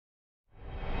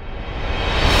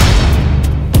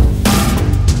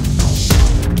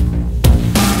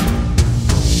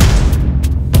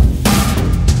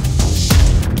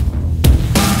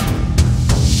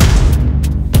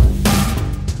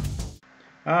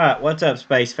Alright, what's up,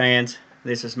 space fans?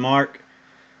 This is Mark.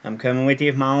 I'm coming with you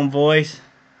with my own voice.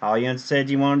 All you said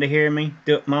you wanted to hear me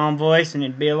do it with my own voice and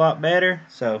it'd be a lot better,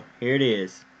 so here it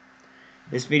is.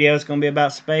 This video is going to be about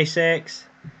SpaceX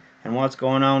and what's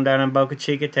going on down in Boca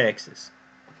Chica, Texas.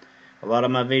 A lot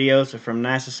of my videos are from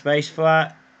NASA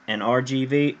Spaceflight and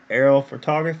RGV Aerial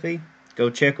Photography. Go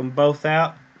check them both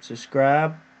out.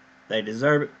 Subscribe. They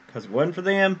deserve it, because if it wasn't for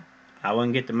them, I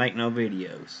wouldn't get to make no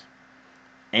videos.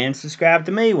 And subscribe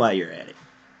to me while you're at it.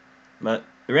 But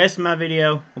the rest of my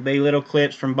video will be little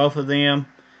clips from both of them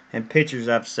and pictures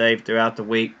I've saved throughout the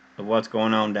week of what's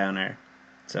going on down there.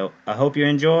 So I hope you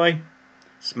enjoy.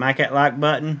 Smack that like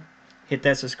button, hit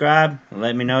that subscribe, and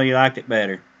let me know you liked it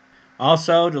better.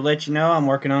 Also, to let you know, I'm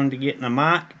working on getting a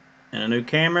mic and a new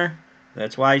camera.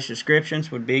 That's why your subscriptions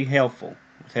would be helpful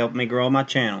with helping me grow my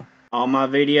channel. All my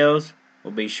videos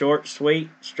will be short, sweet,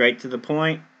 straight to the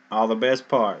point, all the best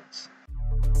parts.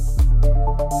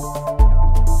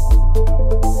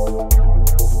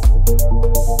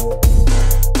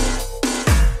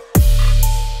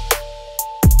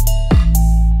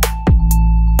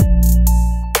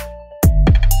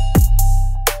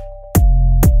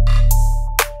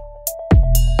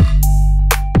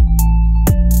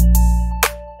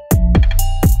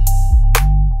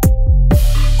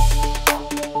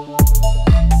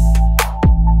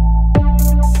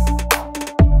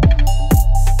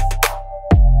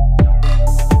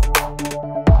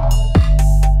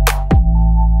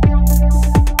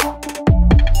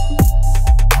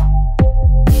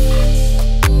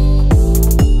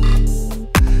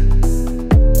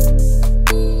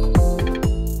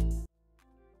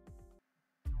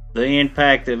 The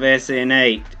impact of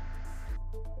SN8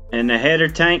 and the header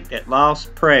tank that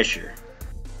lost pressure,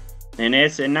 and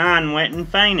SN9 went and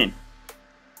fainted.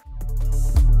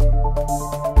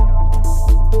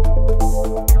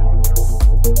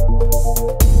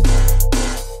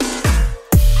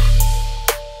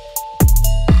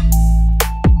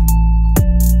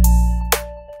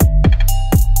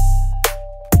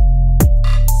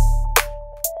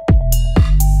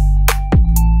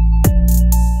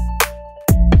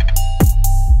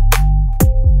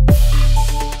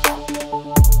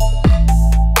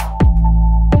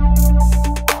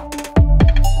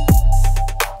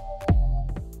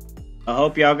 I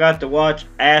hope y'all got to watch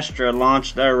Astra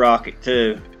launch their rocket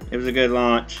too. It was a good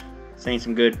launch. Seen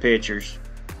some good pictures.